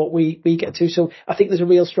support we get to. So I think there's a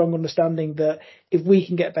real strong understanding that if we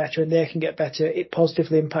can get better and they can get better, it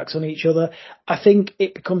positively impacts on each other. I think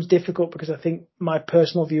it becomes difficult because I think my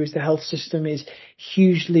personal view is the health system is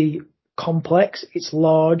hugely complex. It's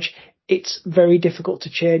large. It's very difficult to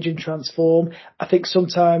change and transform. I think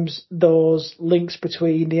sometimes those links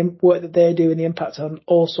between the work that they do and the impact on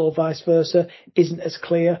also vice versa isn't as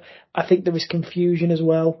clear. I think there is confusion as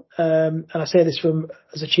well. And I say this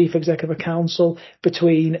as a Chief Executive of Council,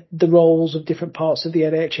 between the roles of different parts of the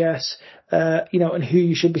NHS, and who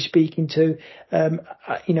you should be speaking to.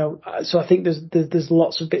 So I think there's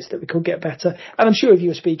lots of bits that we could get better. And I'm sure if you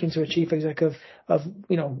were speaking to a Chief Executive of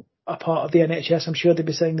a part of the NHS, I'm sure they'd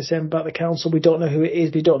be saying the same about the council. We don't know who it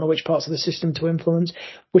is. We don't know which parts of the system to influence.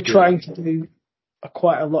 We're trying to do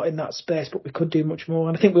quite a lot in that space, but we could do much more.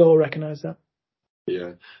 And I think we all recognise that.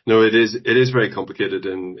 Yeah, no, it is very complicated,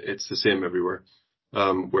 and it's the same everywhere,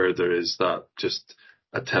 where there is that just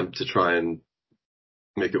attempt to try and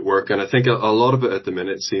make it work. And I think a lot of it at the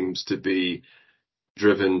minute seems to be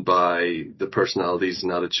driven by the personalities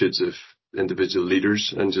and attitudes of individual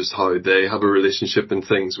leaders and just how they have a relationship and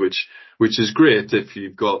things, which is great if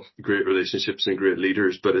you've got great relationships and great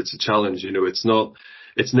leaders, but it's a challenge.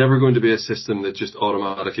 It's never going to be a system that just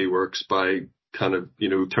automatically works by kind of,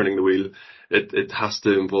 turning the wheel. It has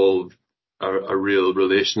to involve a real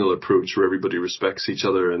relational approach where everybody respects each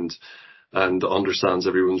other and understands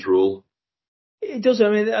everyone's role. It does. I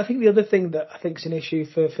mean, I think the other thing that I think is an issue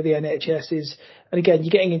for the NHS is, and again, you're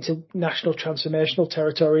getting into national transformational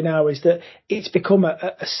territory now, is that it's become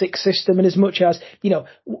a sick system. And as much as,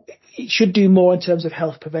 it should do more in terms of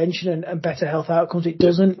health prevention and better health outcomes, it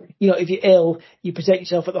doesn't. If you're ill, you present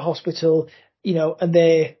yourself at the hospital, and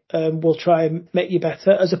they will try and make you better,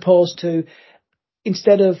 as opposed to,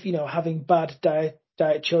 instead of, having bad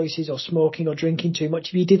diet choices or smoking or drinking too much.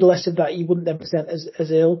 If you did less of that, you wouldn't then present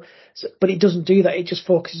as ill. So, but it doesn't do that. It just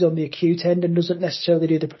focuses on the acute end and doesn't necessarily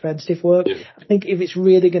do the preventative work. Yeah. I think if it's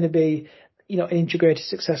really going to be, you know, an integrated,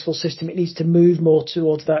 successful system, it needs to move more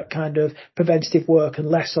towards that kind of preventative work and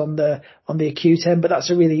less on the acute end. But that's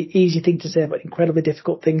a really easy thing to say, but incredibly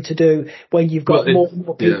difficult thing to do when you've got more and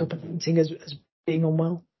more people presenting as being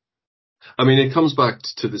unwell. I mean, it comes back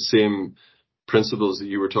to the same principles that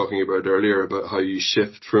you were talking about earlier about how you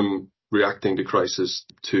shift from reacting to crisis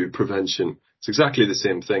to prevention. It's exactly the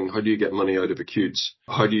same thing. How do you get money out of acutes?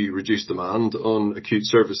 How do you reduce demand on acute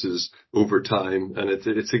services over time? And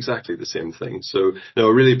it's exactly the same thing. So, no,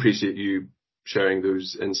 I really appreciate you sharing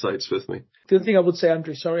those insights with me. The other thing I would say,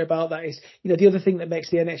 Andrew, sorry about that, is, you know, the other thing that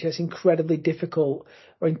makes the NHS incredibly difficult,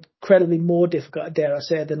 or incredibly more difficult, dare I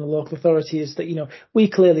say, than the local authority, is that, you know,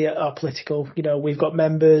 we clearly are political. You know, we've got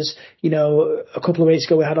members. You know, a couple of weeks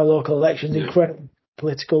ago we had our local elections, incredibly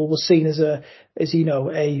political, was seen as a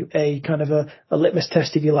kind of a litmus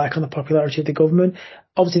test, if you like, on the popularity of the government.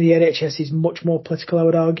 Obviously, the NHS is much more political, I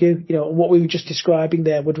would argue. You know, what we were just describing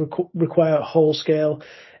there would require a whole-scale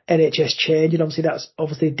NHS change, and obviously that's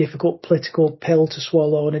a difficult political pill to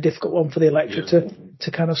swallow and a difficult one for the electorate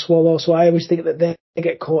to kind of swallow. So I always think that they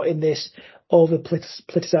get caught in this over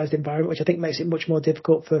politicised environment, which I think makes it much more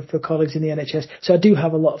difficult for colleagues in the NHS. So I do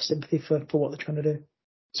have a lot of sympathy for what they're trying to do.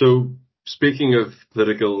 So, speaking of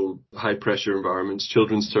political high-pressure environments,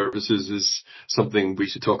 children's services is something we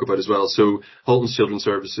should talk about as well. So Halton's Children's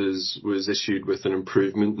Services was issued with an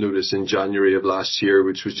improvement notice in January of last year,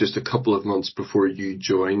 which was just a couple of months before you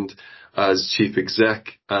joined as Chief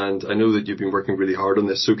Exec. And I know that you've been working really hard on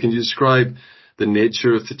this. So can you describe the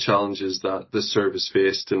nature of the challenges that the service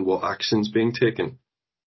faced and what actions being taken?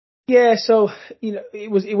 Yeah, so, you know,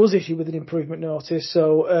 it was issued with an improvement notice.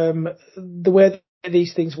 So the way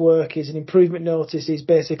these things work is an improvement notice is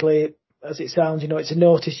basically, as it sounds, you know, it's a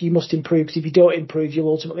notice you must improve, because if you don't improve, you'll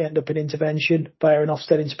ultimately end up in intervention via an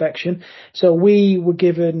Ofsted inspection. So we were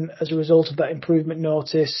given, as a result of that improvement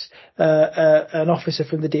notice, an officer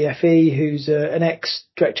from the DfE who's an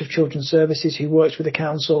ex-Director of Children's Services who works with the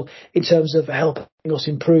council in terms of helping us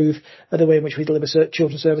improve the way in which we deliver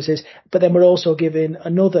children's services. But then we're also given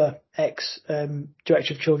another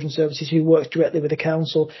ex-Director of Children's Services who works directly with the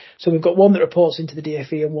council. So we've got one that reports into the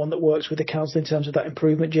DfE and one that works with the council in terms of that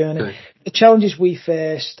improvement journey. Okay. The challenges we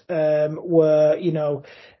faced were, you know,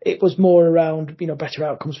 it was more around, you know, better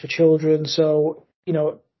outcomes for children. So, you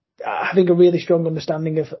know, having a really strong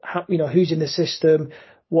understanding of how, you know, who's in the system,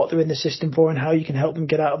 what they're in the system for, and how you can help them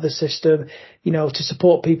get out of the system, you know, to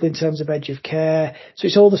support people in terms of edge of care. So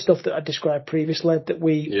it's all the stuff that I described previously that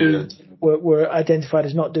we were identified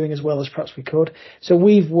as not doing as well as perhaps we could. So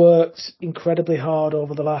we've worked incredibly hard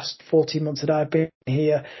over the last 14 months that I've been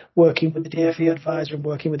here, working with the DfE advisor and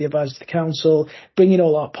working with the advisor to the council, bringing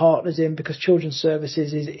all our partners in, because children's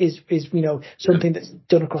services is you know, something that's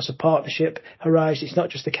done across a partnership horizon. It's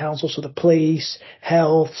not just the council, so the police,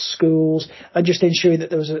 health, schools, and just ensuring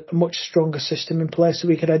that there was a much stronger system in place so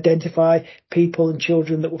we could identify people and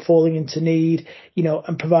children that were falling into need, you know,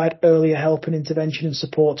 and provide earlier help and intervention and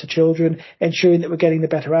support to children, ensuring that we're getting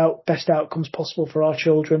the best outcomes possible for our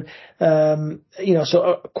children. You know,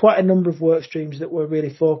 so quite a number of work streams that were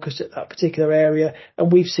really focused at that particular area,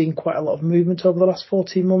 and we've seen quite a lot of movement over the last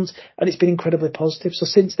 14 months, and it's been incredibly positive. So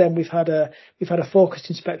since then, we've had a focused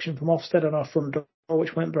inspection from Ofsted on our front door,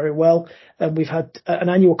 which went very well, and we've had an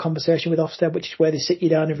annual conversation with Ofsted, which is where they sit you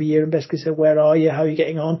down every year and basically say, where are you, how are you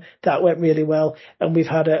getting on? That went really well, and we've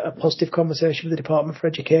had a positive conversation with the Department for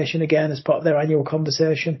Education again as part of their annual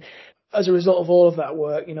conversation. As a result of all of that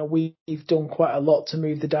work, you know, we've done quite a lot to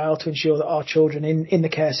move the dial to ensure that our children in the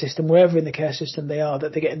care system, wherever in the care system they are,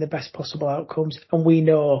 that they're getting the best possible outcomes. And we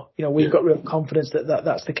know, you know, we've got real confidence that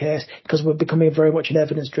that's the case, because we're becoming very much an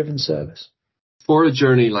evidence-driven service. For a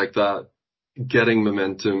journey like that, getting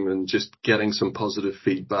momentum and just getting some positive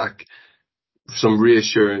feedback, some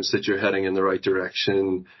reassurance that you're heading in the right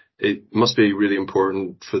direction, it must be really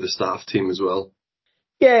important for the staff team as well.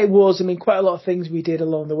 Yeah, it was. I mean, quite a lot of things we did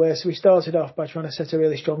along the way. So we started off by trying to set a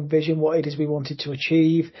really strong vision, what it is we wanted to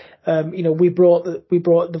achieve. You know, we brought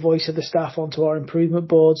the voice of the staff onto our improvement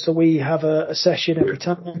board. So we have a session every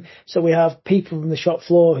time. So we have people from the shop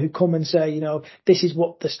floor who come and say, you know, this is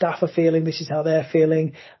what the staff are feeling, this is how they're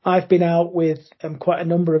feeling. I've been out with quite a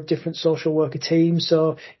number of different social worker teams.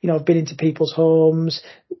 So, you know, I've been into people's homes,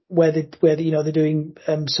 whether they're doing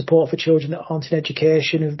support for children that aren't in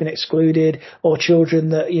education, who've been excluded, or children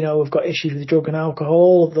that have got issues with drug and alcohol,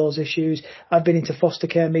 all of those issues. I've been into foster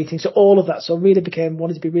care meetings, so all of that. So I really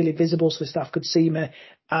wanted to be really visible so the staff could see me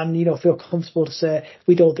and feel comfortable to say,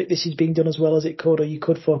 we don't think this is being done as well as it could, or you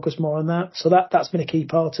could focus more on that. So that's been a key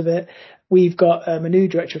part of it. We've got a new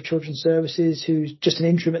director of children's services who's just an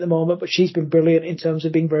interim at the moment, but she's been brilliant in terms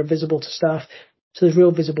of being very visible to staff. So there's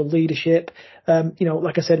real visible leadership.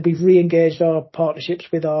 Like I said, we've re-engaged our partnerships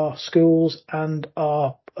with our schools and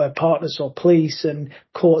our partners, or police and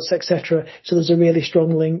courts, etc. So there's a really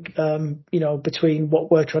strong link, between what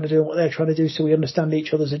we're trying to do and what they're trying to do, so we understand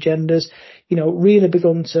each other's agendas. Really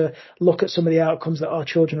begun to look at some of the outcomes that our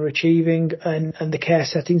children are achieving and the care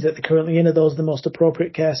settings that they're currently in. Are those the most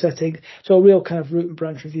appropriate care settings? So a real kind of root and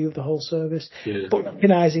branch review of the whole service. Yeah. But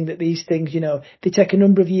recognising that these things, they take a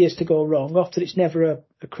number of years to go wrong. Often it's never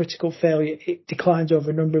a critical failure. It declines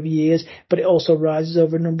over a number of years, but it also rises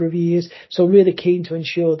over a number of years. So really keen to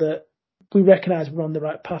ensure that we recognise we're on the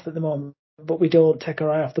right path at the moment, but we don't take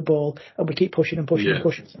our eye off the ball and we keep pushing and pushing and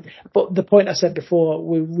pushing. But the point I said before,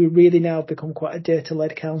 we really now become quite a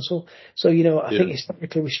data-led council. So, I think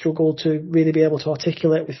historically we struggled to really be able to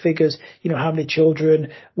articulate with figures, how many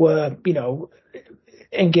children were,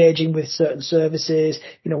 engaging with certain services,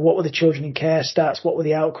 what were the children in care stats, what were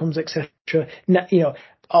the outcomes, etc.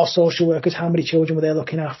 Our social workers, how many children were they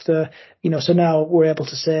looking after? So now we're able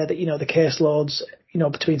to say that, the caseloads,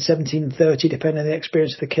 between 17 and 30, depending on the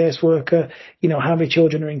experience of the caseworker, how many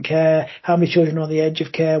children are in care, how many children are on the edge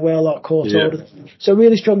of care, where a lot of court orders. So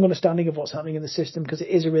really strong understanding of what's happening in the system, because it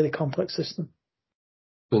is a really complex system.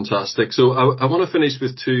 Fantastic. So I want to finish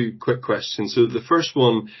with two quick questions. So the first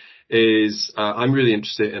one is, I'm really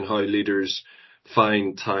interested in how leaders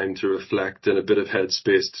find time to reflect and a bit of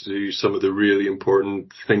headspace to do some of the really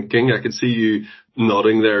important thinking. I can see you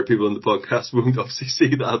nodding there. People on the podcast won't obviously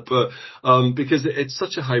see that, but because it's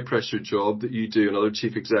such a high pressure job that you do and other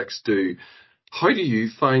chief execs do, how do you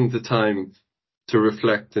find the time to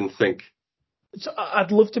reflect and think? So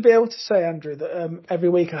I'd love to be able to say, Andrew, that every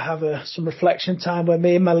week I have some reflection time where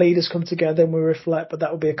me and my leaders come together and we reflect, but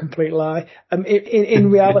that would be a complete lie. In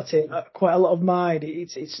reality, quite a lot of mine,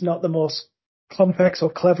 it's not the most complex or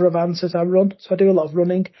clever of answers I run. So I do a lot of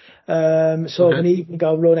running. So an evening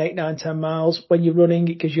I'll run 8, 9, 10 miles. When you're running,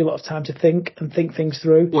 it gives you a lot of time to think and think things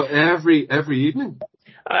through. Well, every evening?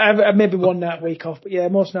 Maybe one night week off, but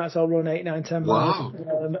most nights I'll run 8, 9, 10 miles.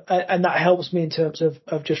 Wow. And that helps me in terms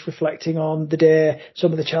of just reflecting on the day,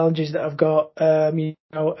 some of the challenges that I've got,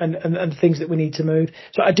 and things that we need to move.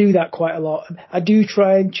 So I do that quite a lot. I do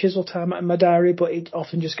try and chisel time out in my diary, but it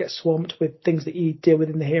often just gets swamped with things that you deal with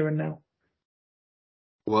in the here and now.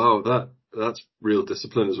 Wow, that's real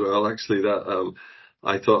discipline as well. Actually,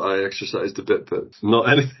 I thought I exercised a bit, but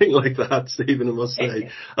not anything like that, Stephen, I must say.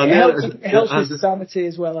 It helps with sanity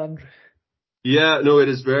as well, Andrew. Yeah, no,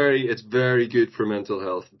 it's very good for mental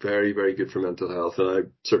health. Very, very good for mental health. And I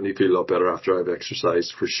certainly feel a lot better after I've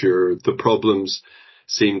exercised, for sure. The problems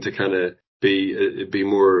seem to kind of be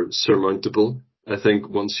more surmountable, I think,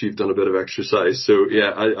 once you've done a bit of exercise. So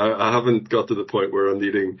yeah, I haven't got to the point where I'm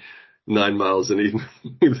needing 9 miles an evening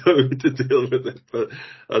though to deal with it, but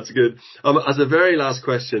that's good. As a very last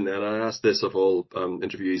question, and I ask this of all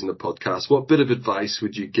interviewees in the podcast, what bit of advice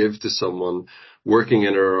would you give to someone working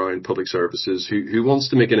in or around public services who wants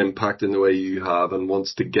to make an impact in the way you have and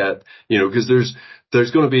wants to get, because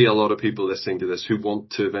there's going to be a lot of people listening to this who want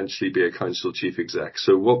to eventually be a council chief exec.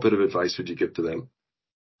 So what bit of advice would you give to them?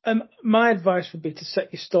 My advice would be to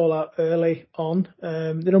set your stall out early on.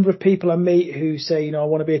 The number of people I meet who say, I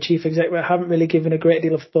want to be a chief executive, haven't really given a great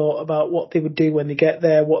deal of thought about what they would do when they get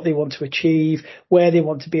there, what they want to achieve, where they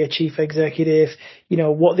want to be a chief executive,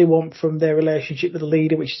 what they want from their relationship with the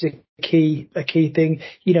leader, which is a key thing.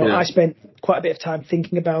 I spent quite a bit of time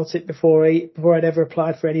thinking about it before I'd ever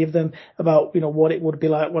applied for any of them, about, what it would be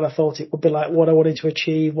like, what I thought it would be like, what I wanted to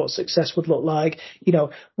achieve, what success would look like,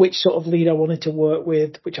 which sort of leader I wanted to work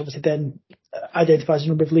with, which obviously then identifies a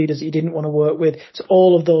number of leaders that you didn't want to work with. So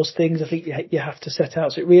all of those things, I think you have to set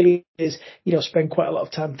out. So it really is, spend quite a lot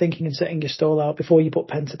of time thinking and setting your stall out before you put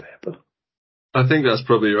pen to paper. I think that's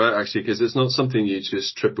probably right, actually, because it's not something you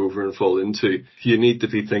just trip over and fall into. You need to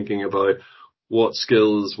be thinking about what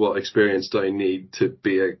skills, what experience do I need to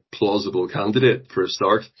be a plausible candidate for a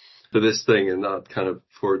start for this thing, and that kind of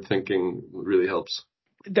forward thinking really helps.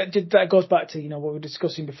 That goes back to, what we were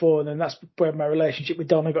discussing before, and then that's where my relationship with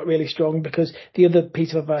Donna got really strong, because the other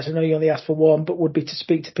piece of advice, I know you only asked for one, but would be to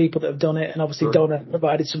speak to people that have done it, and obviously Donna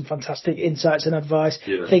provided some fantastic insights and advice,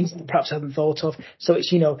 things that perhaps I hadn't thought of. So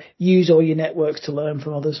it's, use all your networks to learn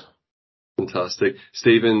from others. Fantastic.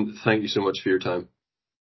 Stephen, thank you so much for your time.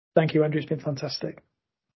 Thank you, Andrew. It's been fantastic.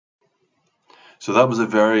 So that was a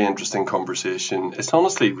very interesting conversation. It's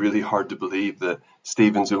honestly really hard to believe that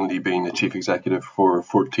Stephen's only been the chief executive for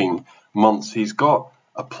 14 months. He's got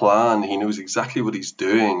a plan. He knows exactly what he's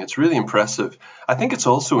doing. It's really impressive. I think it's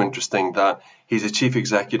also interesting that he's a chief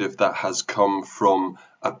executive that has come from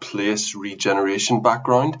a place regeneration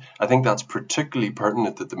background. I think that's particularly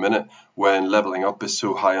pertinent at the minute when levelling up is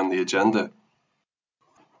so high on the agenda.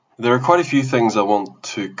 There are quite a few things I want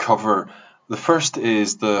to cover. The first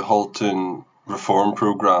is the Halton reform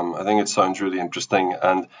programme. I think it sounds really interesting,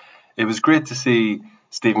 and it was great to see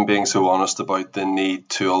Stephen being so honest about the need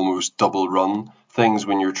to almost double run things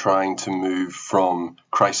when you're trying to move from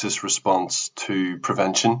crisis response to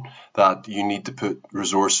prevention, that you need to put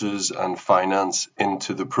resources and finance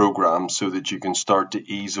into the programme so that you can start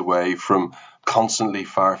to ease away from constantly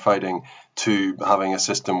firefighting to having a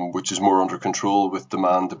system which is more under control with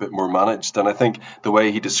demand a bit more managed. And I think the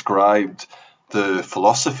way he described the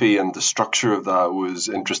philosophy and the structure of that was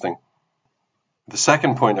interesting. The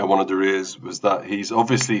second point I wanted to raise was that he's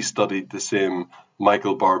obviously studied the same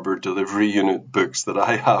Michael Barber delivery unit books that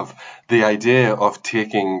I have. The idea of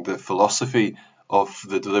taking the philosophy of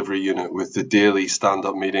the delivery unit with the daily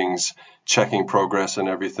stand-up meetings, checking progress and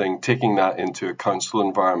everything, taking that into a council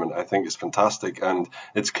environment, I think is fantastic, and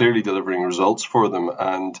it's clearly delivering results for them.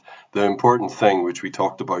 And the important thing, which we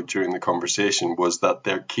talked about during the conversation, was that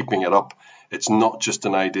they're keeping it up. It's not just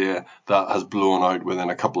an idea that has blown out within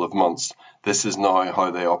a couple of months. This is now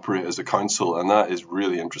how they operate as a council, and that is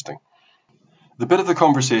really interesting. The bit of the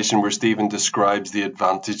conversation where Stephen describes the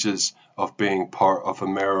advantages of being part of a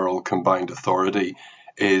Mayoral Combined Authority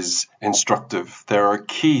is instructive. There are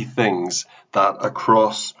key things that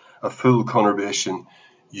across a full conurbation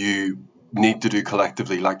you need to do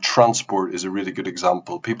collectively, like transport is a really good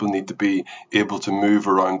example. People need to be able to move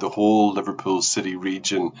around the whole Liverpool city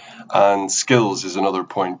region, and skills is another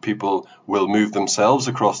point. People will move themselves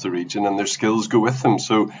across the region and their skills go with them.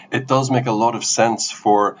 So it does make a lot of sense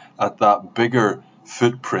for at that bigger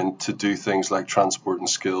footprint to do things like transport and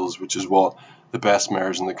skills, which is what the best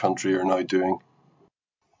mayors in the country are now doing.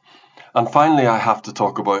 And finally, I have to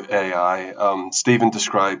talk about AI. Stephen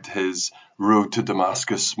described his road to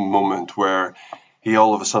Damascus moment where he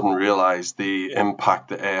all of a sudden realized the impact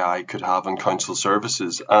that AI could have on council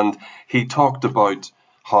services. And he talked about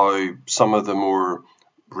how some of the more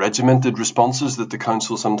regimented responses that the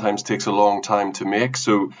council sometimes takes a long time to make.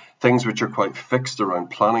 So things which are quite fixed around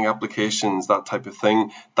planning applications, that type of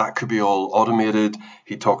thing, that could be all automated.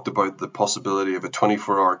 He talked about the possibility of a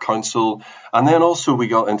 24-hour council. And then also we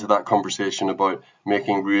got into that conversation about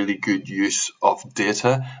making really good use of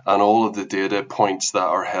data and all of the data points that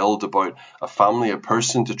are held about a family, a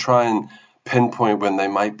person, to try and pinpoint when they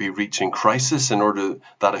might be reaching crisis in order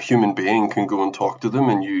that a human being can go and talk to them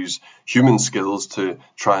and use human skills to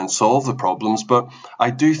try and solve the problems. But I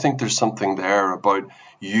do think there's something there about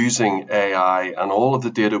using AI and all of the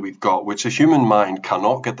data we've got, which a human mind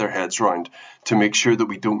cannot get their heads around, to make sure that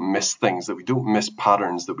we don't miss things, that we don't miss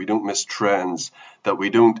patterns, that we don't miss trends, that we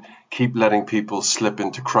don't keep letting people slip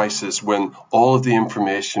into crisis when all of the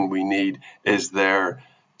information we need is there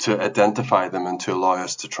to identify them and to allow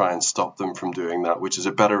us to try and stop them from doing that, which is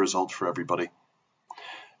a better result for everybody.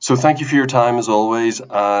 So thank you for your time as always,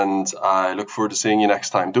 and I look forward to seeing you next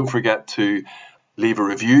time. Don't forget to leave a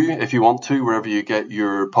review if you want to, wherever you get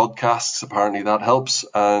your podcasts. Apparently that helps,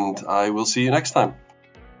 and I will see you next time.